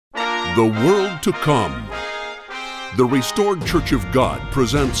The World to Come. The Restored Church of God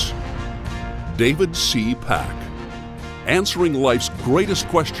presents David C. Pack, answering life's greatest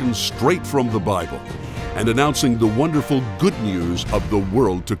questions straight from the Bible and announcing the wonderful good news of the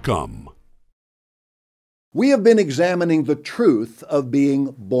world to come. We have been examining the truth of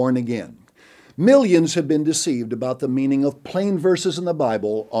being born again. Millions have been deceived about the meaning of plain verses in the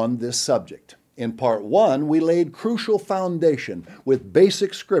Bible on this subject. In part 1, we laid crucial foundation with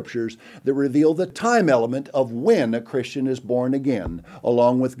basic scriptures that reveal the time element of when a Christian is born again,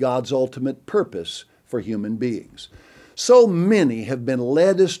 along with God's ultimate purpose for human beings. So many have been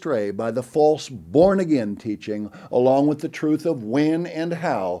led astray by the false born-again teaching, along with the truth of when and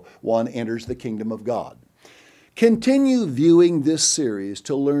how one enters the kingdom of God. Continue viewing this series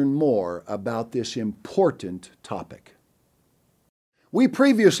to learn more about this important topic. We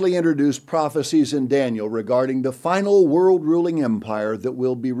previously introduced prophecies in Daniel regarding the final world-ruling empire that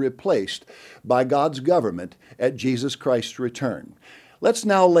will be replaced by God's government at Jesus Christ's return. Let's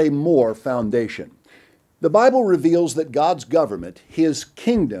now lay more foundation. The Bible reveals that God's government, His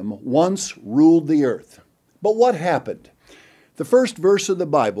kingdom, once ruled the earth. But what happened? The first verse of the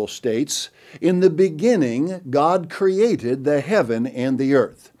Bible states, "In the beginning, God created the heaven and the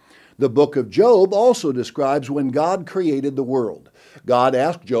earth." The book of Job also describes when God created the world. God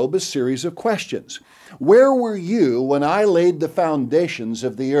asked Job a series of questions. "Where were you when I laid the foundations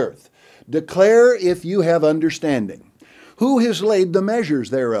of the earth? Declare if you have understanding. Who has laid the measures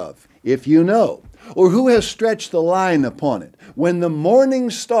thereof, if you know? Or who has stretched the line upon it? When the morning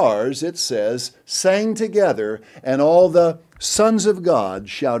stars," it says, "sang together, and all the sons of God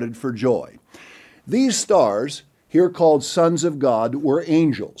shouted for joy." These stars, here called sons of God, were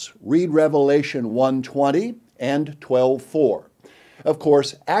angels. Read Revelation 1:20 and 12:4. Of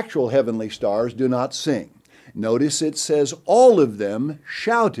course, actual heavenly stars do not sing. Notice it says all of them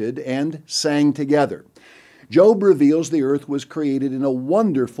shouted and sang together. Job reveals the earth was created in a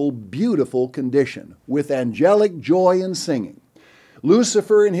wonderful, beautiful condition, with angelic joy and singing.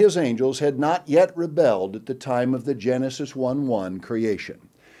 Lucifer and his angels had not yet rebelled at the time of the Genesis 1:1 creation.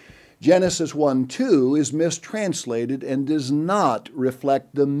 Genesis 1:2 is mistranslated and does not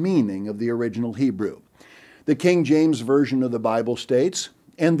reflect the meaning of the original Hebrew. The King James Version of the Bible states,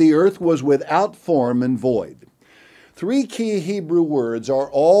 "And the earth was without form and void." Three key Hebrew words are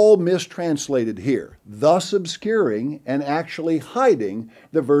all mistranslated here, thus obscuring and actually hiding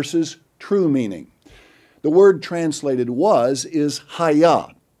the verse's true meaning. The word translated "was" is "haya."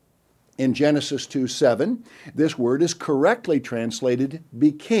 In Genesis 2:7, this word is correctly translated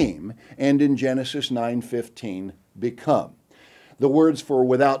 "became," and in Genesis 9:15, "become." The words for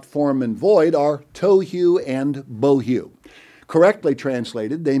without form and void are tohu and bohu. Correctly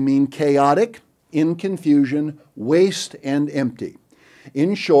translated, they mean chaotic, in confusion, waste, and empty.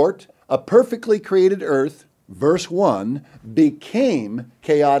 In short, a perfectly created earth, verse 1, became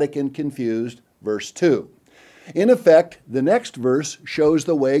chaotic and confused, verse 2. In effect, the next verse shows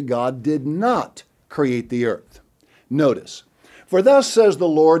the way God did not create the earth. Notice, "For thus says the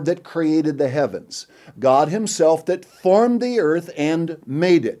Lord that created the heavens, God Himself that formed the earth and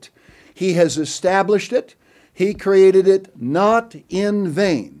made it. He has established it. He created it not in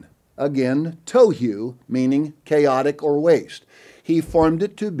vain." Again, tohu, meaning chaotic or waste. He formed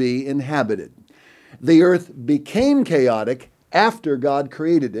it to be inhabited. The earth became chaotic after God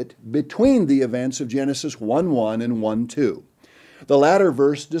created it, between the events of Genesis 1:1 and 1:2. The latter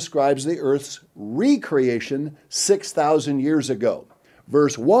verse describes the earth's recreation 6,000 years ago.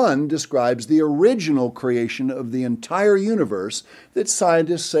 Verse 1 describes the original creation of the entire universe that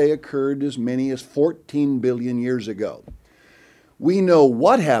scientists say occurred as many as 14 billion years ago. We know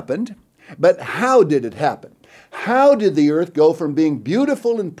what happened, but how did it happen? How did the earth go from being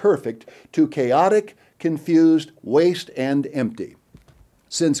beautiful and perfect to chaotic, confused, waste, and empty?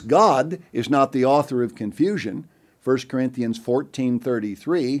 Since God is not the author of confusion, 1 Corinthians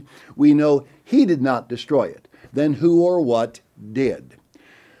 14:33, we know He did not destroy it. Then who or what did?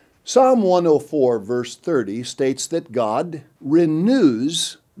 Psalm 104, verse 30 states that God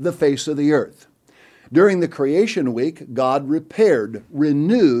renews the face of the earth. During the creation week, God repaired,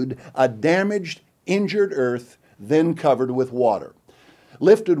 renewed a damaged, injured earth, then covered with water.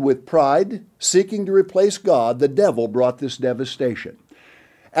 Lifted with pride, seeking to replace God, the devil brought this devastation.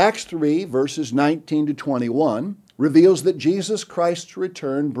 Acts 3, verses 19 to 21, reveals that Jesus Christ's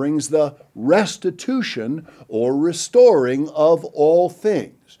return brings the restitution or restoring of all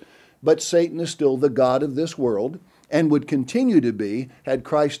things. But Satan is still the god of this world and would continue to be had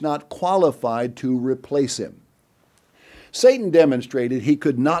Christ not qualified to replace him. Satan demonstrated he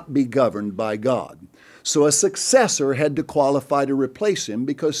could not be governed by God. So a successor had to qualify to replace him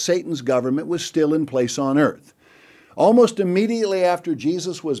because Satan's government was still in place on earth. Almost immediately after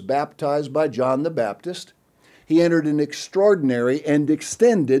Jesus was baptized by John the Baptist, he entered an extraordinary and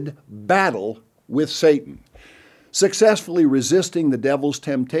extended battle with Satan. Successfully resisting the devil's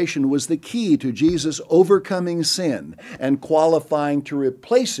temptation was the key to Jesus overcoming sin and qualifying to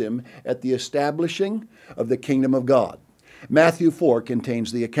replace him at the establishing of the kingdom of God. Matthew 4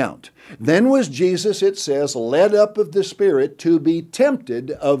 contains the account. Then was Jesus, it says, led up of the Spirit to be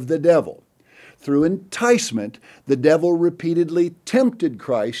tempted of the devil. Through enticement, the devil repeatedly tempted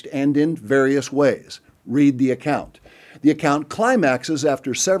Christ and in various ways. Read the account. The account climaxes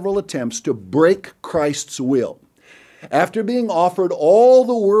after several attempts to break Christ's will. After being offered all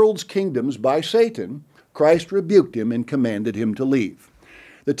the world's kingdoms by Satan, Christ rebuked him and commanded him to leave.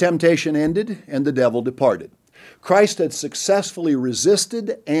 The temptation ended and the devil departed. Christ had successfully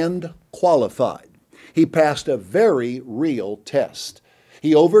resisted and qualified. He passed a very real test.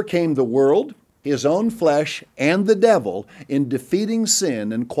 He overcame the world, his own flesh, and the devil in defeating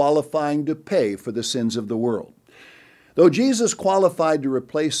sin and qualifying to pay for the sins of the world. Though Jesus qualified to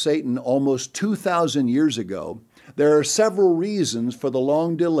replace Satan almost 2,000 years ago, there are several reasons for the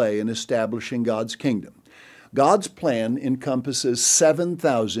long delay in establishing God's kingdom. God's plan encompasses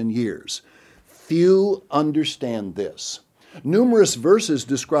 7,000 years. Few understand this. Numerous verses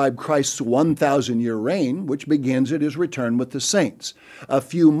describe Christ's 1,000-year reign, which begins at his return with the saints. A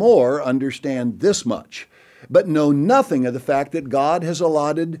few more understand this much, but know nothing of the fact that God has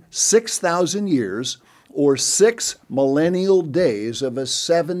allotted 6,000 years, or 6 millennial days of a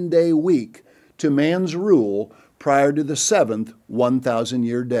 7-day week, to man's rule prior to the 7th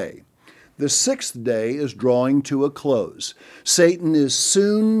 1,000-year day. The 6th day is drawing to a close. Satan is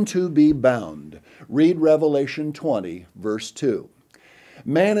soon to be bound. Read Revelation 20, verse 2.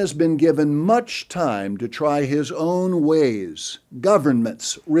 Man has been given much time to try his own ways,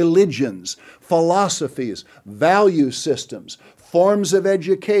 governments, religions, philosophies, value systems, forms of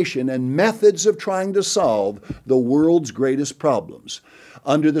education, and methods of trying to solve the world's greatest problems.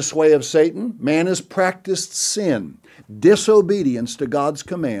 Under the sway of Satan, man has practiced sin, disobedience to God's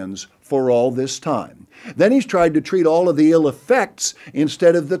commands for all this time. Then he's tried to treat all of the ill effects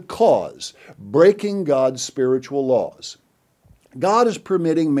instead of the cause, breaking God's spiritual laws. God is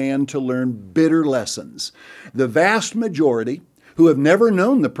permitting man to learn bitter lessons. The vast majority who have never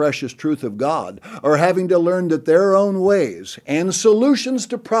known the precious truth of God are having to learn that their own ways and solutions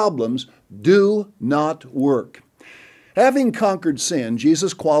to problems do not work. Having conquered sin,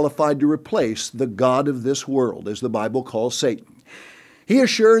 Jesus qualified to replace the god of this world, as the Bible calls Satan. He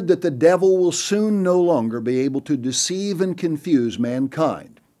assured that the devil will soon no longer be able to deceive and confuse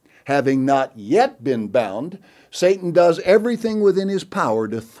mankind. Having not yet been bound, Satan does everything within his power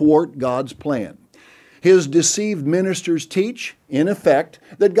to thwart God's plan. His deceived ministers teach, in effect,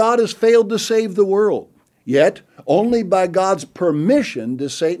 that God has failed to save the world. Yet, only by God's permission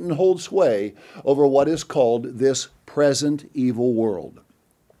does Satan hold sway over what is called this present evil world.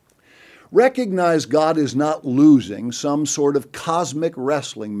 Recognize God is not losing some sort of cosmic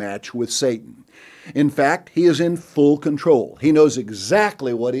wrestling match with Satan. In fact, he is in full control. He knows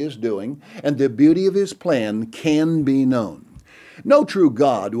exactly what he is doing, and the beauty of his plan can be known. No true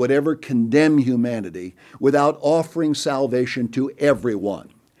God would ever condemn humanity without offering salvation to everyone.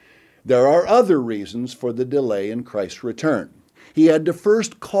 There are other reasons for the delay in Christ's return. He had to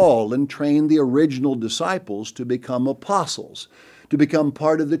first call and train the original disciples to become apostles, to become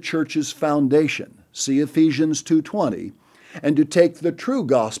part of the church's foundation, see Ephesians 2:20, and to take the true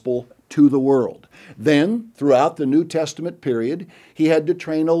gospel to the world. Then, throughout the New Testament period, he had to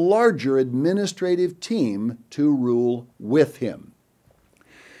train a larger administrative team to rule with him.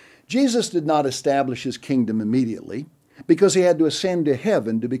 Jesus did not establish his kingdom immediately because he had to ascend to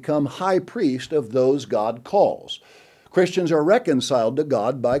heaven to become high priest of those God calls. Christians are reconciled to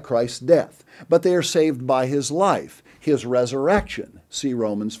God by Christ's death, but they are saved by his life, his resurrection. See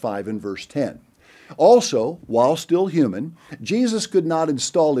Romans 5 and verse 10. Also, while still human, Jesus could not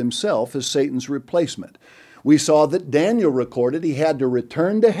install himself as Satan's replacement. We saw that Daniel recorded he had to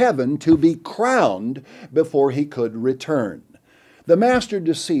return to heaven to be crowned before he could return. The master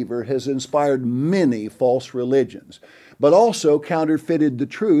deceiver has inspired many false religions, but also counterfeited the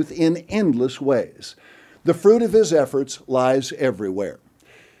truth in endless ways. The fruit of his efforts lies everywhere.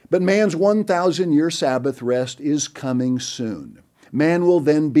 But man's 1,000-year Sabbath rest is coming soon. Man will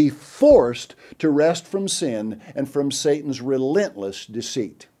then be forced to rest from sin and from Satan's relentless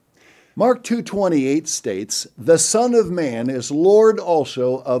deceit. Mark 2:28 states, "The Son of Man is Lord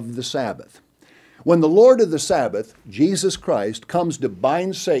also of the Sabbath." When the Lord of the Sabbath, Jesus Christ, comes to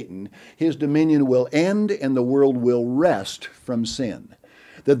bind Satan, his dominion will end and the world will rest from sin.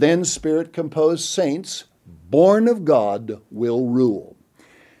 The then Spirit-composed saints, born of God, will rule.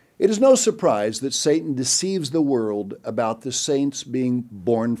 It is no surprise that Satan deceives the world about the saints being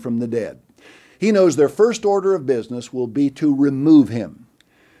born from the dead. He knows their first order of business will be to remove him.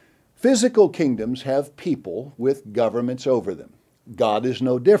 Physical kingdoms have people with governments over them. God is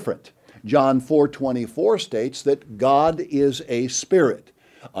no different. John 4:24 states that God is a spirit.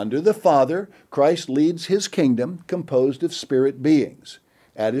 Under the Father, Christ leads his kingdom composed of spirit beings.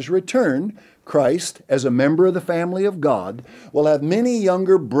 At his return, Christ, as a member of the family of God, will have many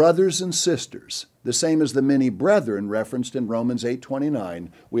younger brothers and sisters, the same as the many brethren referenced in Romans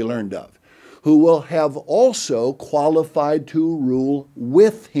 8:29 we learned of, who will have also qualified to rule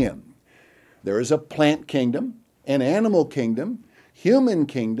with him. There is a plant kingdom, an animal kingdom, human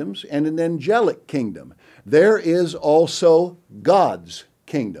kingdoms, and an angelic kingdom. There is also God's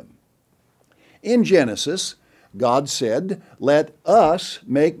kingdom. In Genesis, God said, "Let us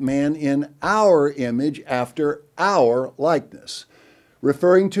make man in our image after our likeness."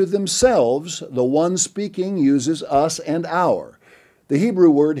 Referring to themselves, the one speaking uses us and our. The Hebrew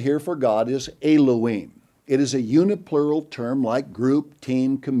word here for God is Elohim. It is a uniplural term like group,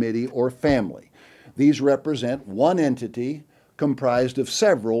 team, committee, or family. These represent one entity comprised of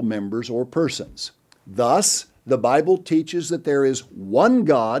several members or persons. Thus, the Bible teaches that there is one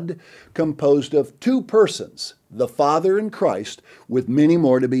God composed of two persons, the Father and Christ, with many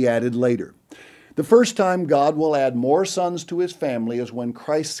more to be added later. The first time God will add more sons to his family is when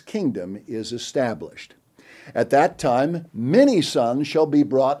Christ's kingdom is established. At that time, many sons shall be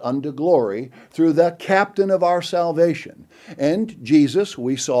brought unto glory through the captain of our salvation. And Jesus,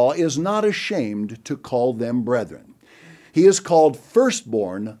 we saw, is not ashamed to call them brethren. He is called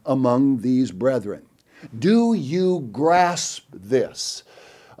firstborn among these brethren. Do you grasp this?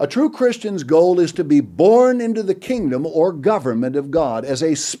 A true Christian's goal is to be born into the kingdom or government of God as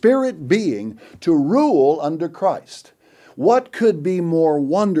a spirit being to rule under Christ. What could be more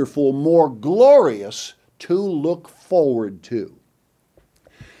wonderful, more glorious to look forward to?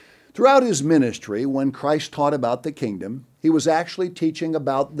 Throughout his ministry, when Christ taught about the kingdom, he was actually teaching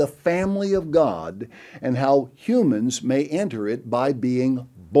about the family of God and how humans may enter it by being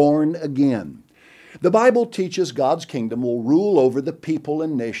born again. The Bible teaches God's kingdom will rule over the people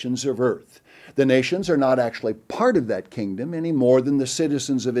and nations of earth. The nations are not actually part of that kingdom any more than the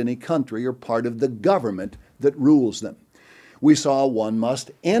citizens of any country are part of the government that rules them. We saw one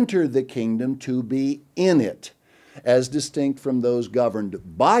must enter the kingdom to be in it, as distinct from those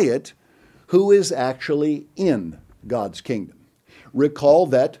governed by it, who is actually in God's kingdom. Recall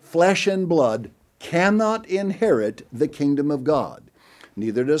that flesh and blood cannot inherit the kingdom of God.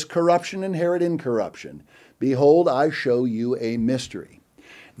 Neither does corruption inherit incorruption. Behold, I show you a mystery.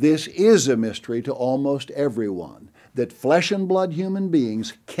 This is a mystery to almost everyone, that flesh and blood human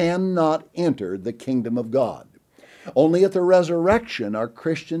beings cannot enter the kingdom of God. Only at the resurrection are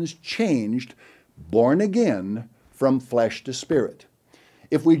Christians changed, born again, from flesh to spirit.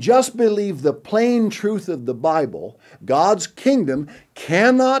 If we just believe the plain truth of the Bible, God's kingdom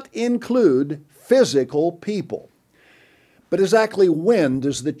cannot include physical people. But exactly when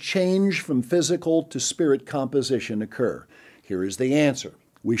does the change from physical to spirit composition occur? Here is the answer.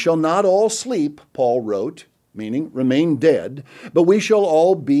 We shall not all sleep, Paul wrote, meaning remain dead, but we shall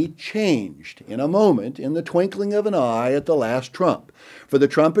all be changed in a moment, in the twinkling of an eye, at the last trump. For the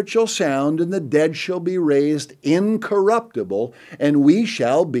trumpet shall sound, and the dead shall be raised incorruptible, and we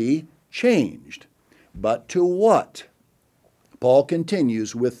shall be changed. But to what? Paul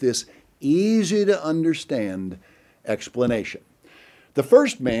continues with this easy-to-understand explanation. The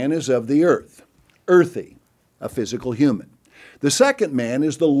first man is of the earth, earthy, a physical human. The second man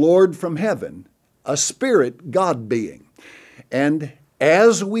is the Lord from heaven, a spirit God being. And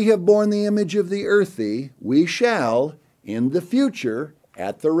as we have borne the image of the earthy, we shall, in the future,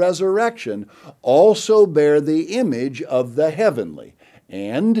 at the resurrection, also bear the image of the heavenly.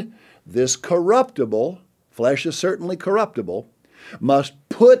 And this corruptible, flesh is certainly corruptible, must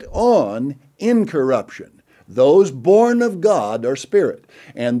put on incorruption. Those born of God are spirit,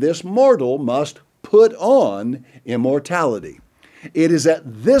 and this mortal must put on immortality. It is at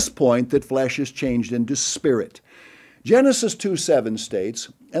this point that flesh is changed into spirit. Genesis 2:7 states,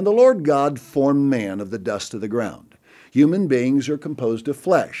 "And the Lord God formed man of the dust of the ground." Human beings are composed of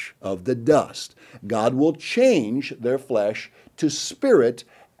flesh, of the dust. God will change their flesh to spirit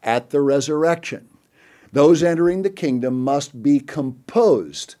at the resurrection. Those entering the kingdom must be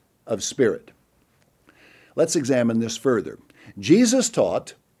composed of spirit. Let's examine this further. Jesus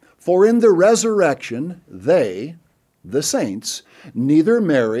taught, For in the resurrection they, the saints, neither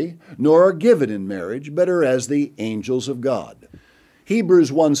marry nor are given in marriage, but are as the angels of God.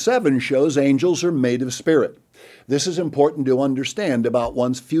 Hebrews 1:7 shows angels are made of spirit. This is important to understand about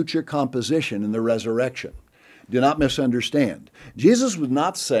one's future composition in the resurrection. Do not misunderstand. Jesus was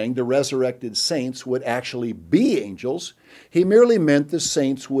not saying the resurrected saints would actually be angels. He merely meant the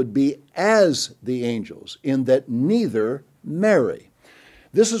saints would be as the angels, in that neither marry.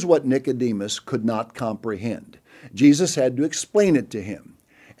 This is what Nicodemus could not comprehend. Jesus had to explain it to him,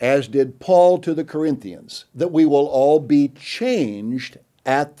 as did Paul to the Corinthians, that we will all be changed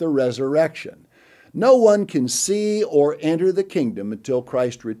at the resurrection. No one can see or enter the kingdom until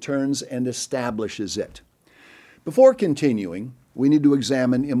Christ returns and establishes it. Before continuing, we need to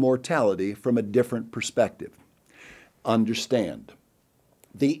examine immortality from a different perspective. Understand,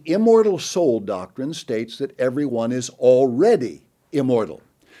 the immortal soul doctrine states that everyone is already immortal.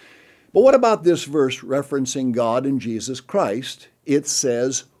 But what about this verse referencing God and Jesus Christ? It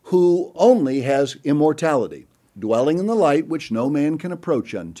says, who only has immortality, dwelling in the light which no man can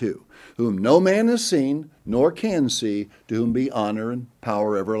approach unto, whom no man has seen, nor can see, to whom be honor and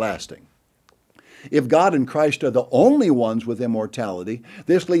power everlasting. If God and Christ are the only ones with immortality,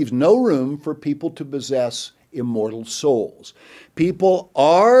 this leaves no room for people to possess immortal souls. People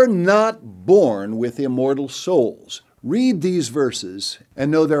are not born with immortal souls. Read these verses and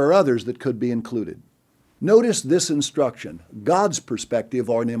know there are others that could be included. Notice this instruction, God's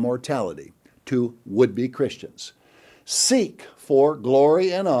perspective on immortality, to would-be Christians. Seek for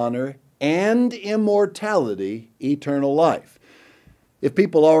glory and honor and immortality, eternal life. If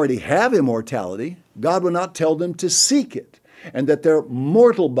people already have immortality, God will not tell them to seek it, and that their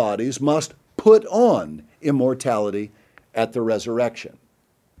mortal bodies must put on immortality at the resurrection.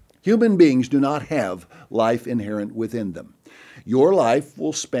 Human beings do not have life inherent within them. Your life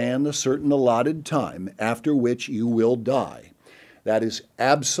will span a certain allotted time, after which you will die. That is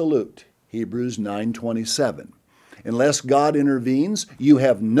absolute, Hebrews 9:27. Unless God intervenes, you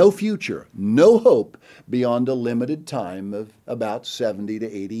have no future, no hope beyond a limited time of about 70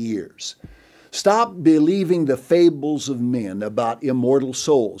 to 80 years. Stop believing the fables of men about immortal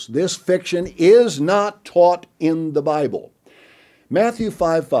souls. This fiction is not taught in the Bible. Matthew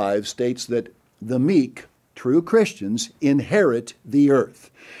 5:5 states that the meek, true Christians, inherit the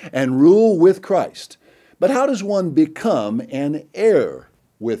earth and rule with Christ. But how does one become an heir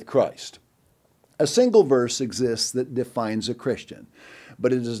with Christ? A single verse exists that defines a Christian,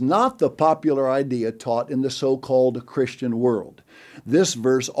 but it is not the popular idea taught in the so-called Christian world. This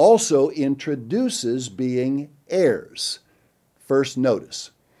verse also introduces being heirs. First, notice,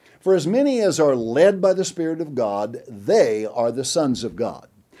 for as many as are led by the Spirit of God, they are the sons of God.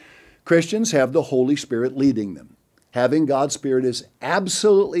 Christians have the Holy Spirit leading them. Having God's Spirit is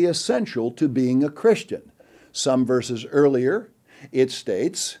absolutely essential to being a Christian. Some verses earlier, it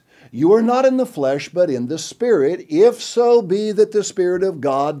states, you are not in the flesh, but in the Spirit, if so be that the Spirit of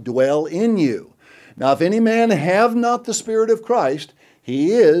God dwell in you. Now, if any man have not the Spirit of Christ,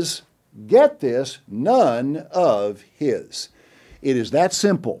 he is, get this, none of his. It is that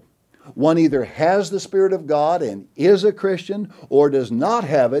simple. One either has the Spirit of God and is a Christian, or does not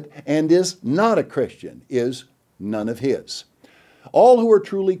have it and is not a Christian, is none of his. All who are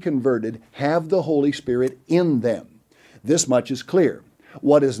truly converted have the Holy Spirit in them. This much is clear.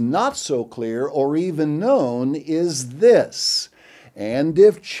 What is not so clear or even known is this, and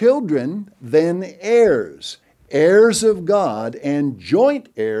if children, then heirs, heirs of God and joint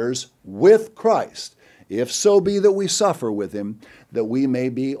heirs with Christ, if so be that we suffer with him, that we may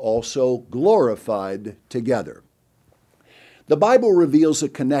be also glorified together. The Bible reveals a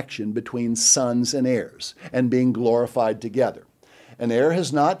connection between sons and heirs and being glorified together. An heir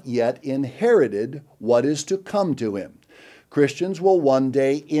has not yet inherited what is to come to him. Christians will one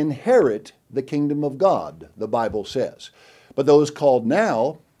day inherit the kingdom of God, the Bible says. But those called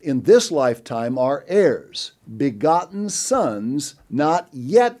now, in this lifetime, are heirs, begotten sons, not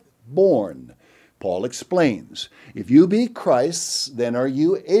yet born. Paul explains, if you be Christ's, then are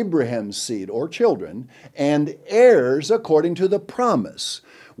you Abraham's seed or children, and heirs according to the promise.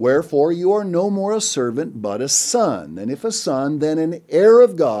 Wherefore you are no more a servant, but a son, and if a son, then an heir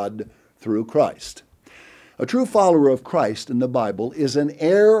of God through Christ. A true follower of Christ in the Bible is an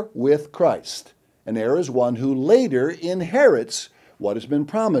heir with Christ. An heir is one who later inherits what has been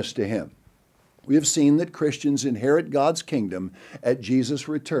promised to him. We have seen that Christians inherit God's kingdom at Jesus'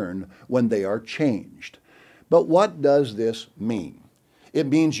 return when they are changed. But what does this mean? It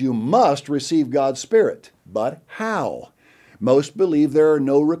means you must receive God's Spirit. But how? Most believe there are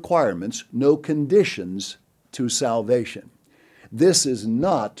no requirements, no conditions to salvation. This is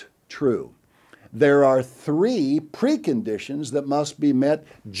not true. There are three preconditions that must be met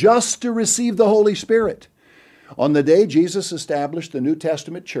just to receive the Holy Spirit. On the day Jesus established the New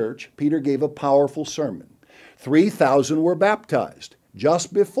Testament church, Peter gave a powerful sermon. 3,000 were baptized.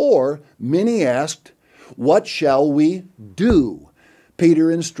 Just before, many asked, "What shall we do?" Peter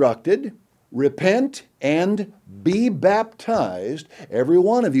instructed, "Repent and be baptized, every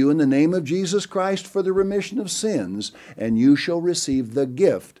one of you, in the name of Jesus Christ for the remission of sins, and you shall receive the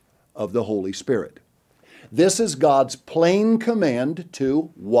gift of the Holy Spirit." This is God's plain command to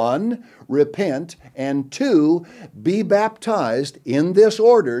 1. Repent, and 2. Be baptized in this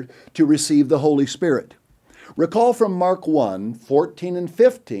order to receive the Holy Spirit. Recall from Mark 1:14 and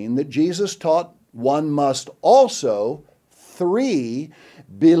 15 that Jesus taught one must also, 3,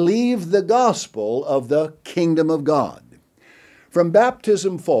 believe the gospel of the kingdom of God. From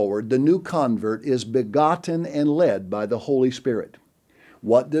baptism forward, the new convert is begotten and led by the Holy Spirit.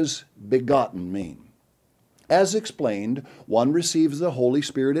 What does begotten mean? As explained, one receives the Holy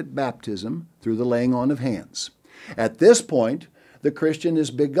Spirit at baptism through the laying on of hands. At this point, the Christian is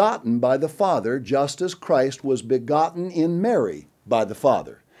begotten by the Father, just as Christ was begotten in Mary by the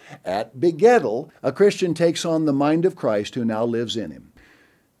Father. At begettal, a Christian takes on the mind of Christ who now lives in him.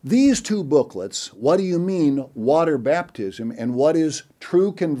 These two booklets, What Do You Mean Water Baptism and What is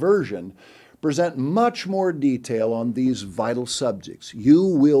True Conversion, present much more detail on these vital subjects. You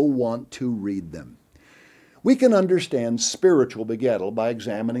will want to read them. We can understand spiritual begettal by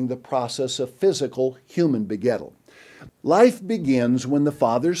examining the process of physical human begettal. Life begins when the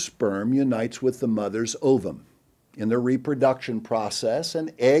father's sperm unites with the mother's ovum. In the reproduction process,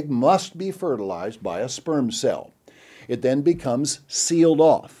 an egg must be fertilized by a sperm cell. It then becomes sealed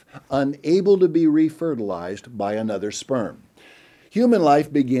off, unable to be refertilized by another sperm. Human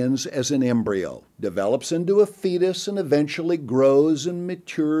life begins as an embryo, develops into a fetus, and eventually grows and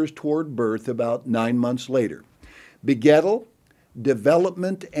matures toward birth about 9 months later. Begettal,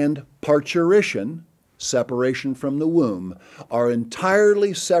 development, and parturition, separation from the womb, are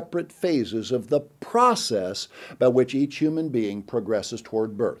entirely separate phases of the process by which each human being progresses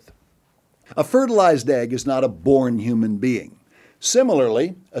toward birth. A fertilized egg is not a born human being.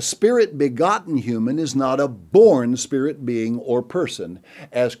 Similarly, a spirit-begotten human is not a born spirit being or person,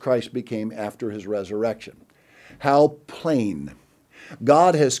 as Christ became after his resurrection. How plain!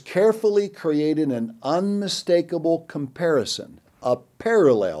 God has carefully created an unmistakable comparison, a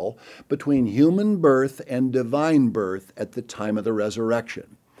parallel between human birth and divine birth at the time of the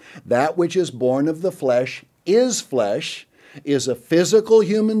resurrection. That which is born of the flesh, is a physical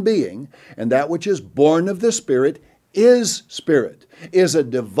human being, and that which is born of the Spirit, is a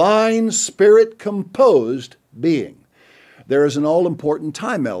divine Spirit-composed being. There is an all-important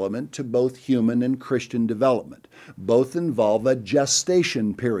time element to both human and Christian development. Both involve a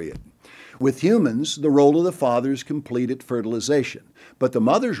gestation period. With humans, the role of the father is complete at fertilization, but the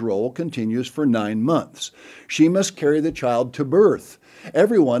mother's role continues for 9 months. She must carry the child to birth.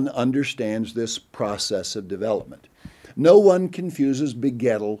 Everyone understands this process of development. No one confuses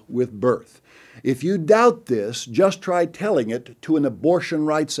begettal with birth. If you doubt this, just try telling it to an abortion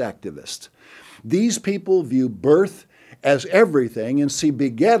rights activist. These people view birth as everything and see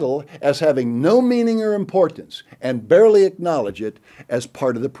begettal as having no meaning or importance and barely acknowledge it as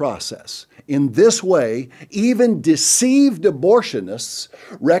part of the process. In this way, even deceived abortionists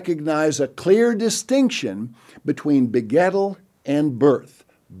recognize a clear distinction between begettal and birth.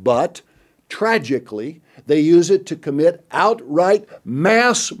 But, tragically, they use it to commit outright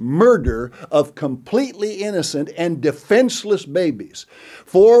mass murder of completely innocent and defenseless babies,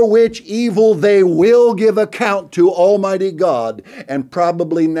 for which evil they will give account to Almighty God, and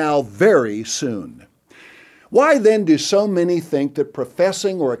probably now very soon. Why then do so many think that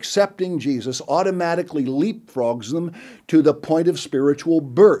professing or accepting Jesus automatically leapfrogs them to the point of spiritual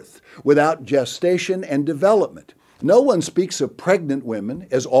birth without gestation and development? No one speaks of pregnant women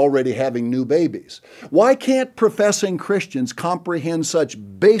as already having new babies. Why can't professing Christians comprehend such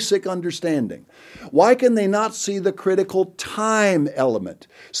basic understanding? Why can they not see the critical time element,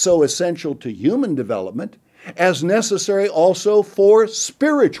 so essential to human development, as necessary also for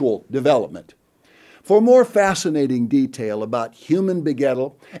spiritual development? For more fascinating detail about human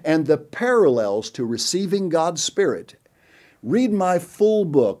begettal and the parallels to receiving God's Spirit, read my full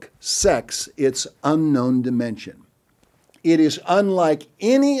book, Sex, Its Unknown Dimension. It is unlike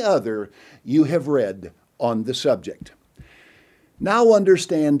any other you have read on the subject. Now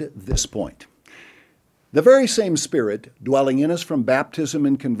understand this point. The very same Spirit dwelling in us from baptism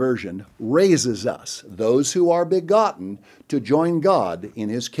and conversion raises us, those who are begotten, to join God in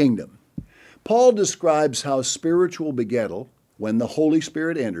His kingdom. Paul describes how spiritual begettal, when the Holy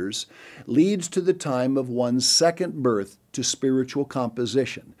Spirit enters, leads to the time of one's second birth to spiritual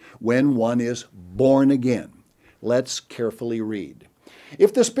composition, when one is born again. Let's carefully read.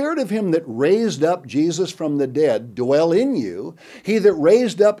 If the Spirit of him that raised up Jesus from the dead dwell in you, he that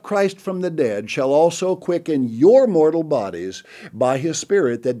raised up Christ from the dead shall also quicken your mortal bodies by his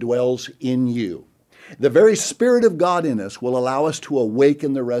Spirit that dwells in you. The very Spirit of God in us will allow us to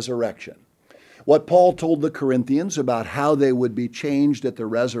awaken the resurrection. What Paul told the Corinthians about how they would be changed at the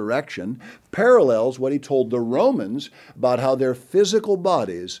resurrection parallels what he told the Romans about how their physical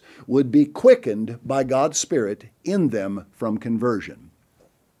bodies would be quickened by God's Spirit in them from conversion.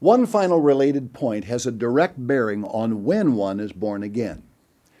 One final related point has a direct bearing on when one is born again.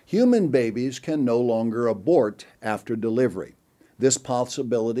 Human babies can no longer abort after delivery. This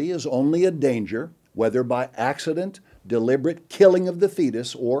possibility is only a danger, whether by accident, deliberate killing of the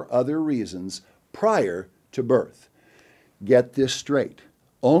fetus, or other reasons, prior to birth. Get this straight.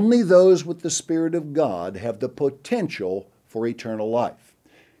 Only those with the Spirit of God have the potential for eternal life.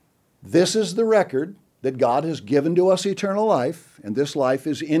 This is the record that God has given to us eternal life, and this life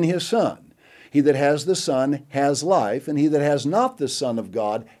is in His Son. He that has the Son has life, and he that has not the Son of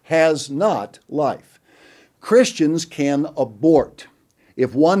God has not life. Christians can abort.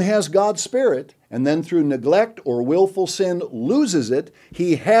 If one has God's Spirit, and then through neglect or willful sin loses it,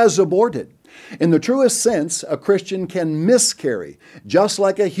 he has aborted. In the truest sense, a Christian can miscarry, just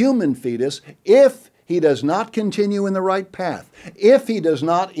like a human fetus, if he does not continue in the right path, if he does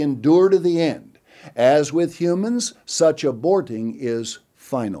not endure to the end. As with humans, such aborting is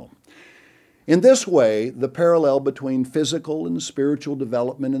final. In this way, the parallel between physical and spiritual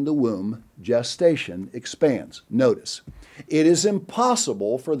development in the womb, gestation, expands. Notice, it is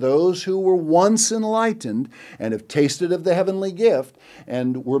impossible for those who were once enlightened and have tasted of the heavenly gift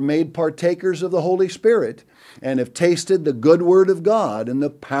and were made partakers of the Holy Spirit and have tasted the good word of God and the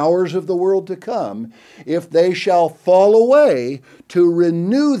powers of the world to come, if they shall fall away, to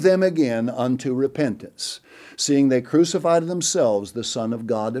renew them again unto repentance, seeing they crucify to themselves the Son of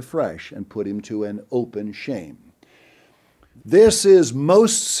God afresh and put him to an open shame. This is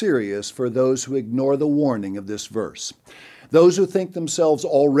most serious for those who ignore the warning of this verse. Those who think themselves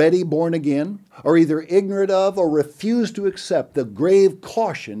already born again are either ignorant of or refuse to accept the grave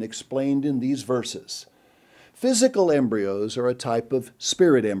caution explained in these verses. Physical embryos are a type of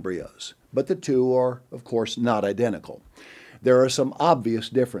spirit embryos, but the two are, of course, not identical. There are some obvious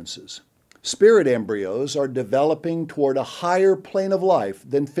differences. Spirit embryos are developing toward a higher plane of life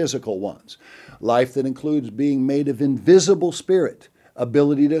than physical ones. Life that includes being made of invisible spirit,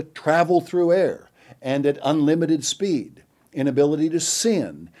 ability to travel through air, and at unlimited speed, inability to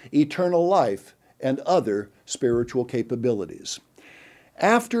sin, eternal life, and other spiritual capabilities.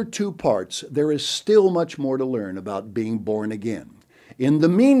 After 2 parts, there is still much more to learn about being born again. In the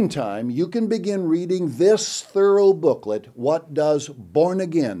meantime, you can begin reading this thorough booklet, What Does Born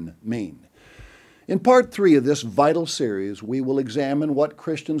Again Mean? In part 3 of this vital series, we will examine what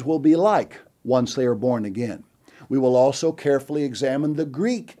Christians will be like once they are born again. We will also carefully examine the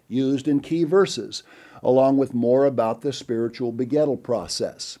Greek used in key verses, along with more about the spiritual begettal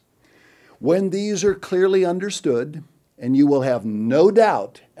process. When these are clearly understood, and you will have no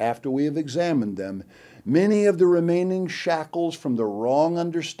doubt after we have examined them, many of the remaining shackles from the wrong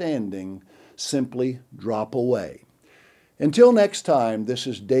understanding simply drop away. Until next time, this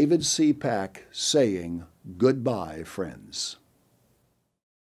is David C. Pack saying goodbye, friends.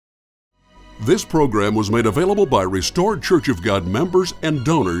 This program was made available by Restored Church of God members and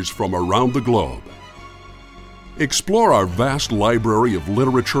donors from around the globe. Explore our vast library of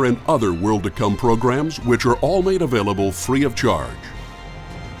literature and other World to Come programs, which are all made available free of charge.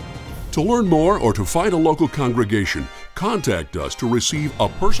 To learn more or to find a local congregation, contact us to receive a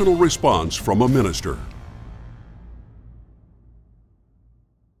personal response from a minister.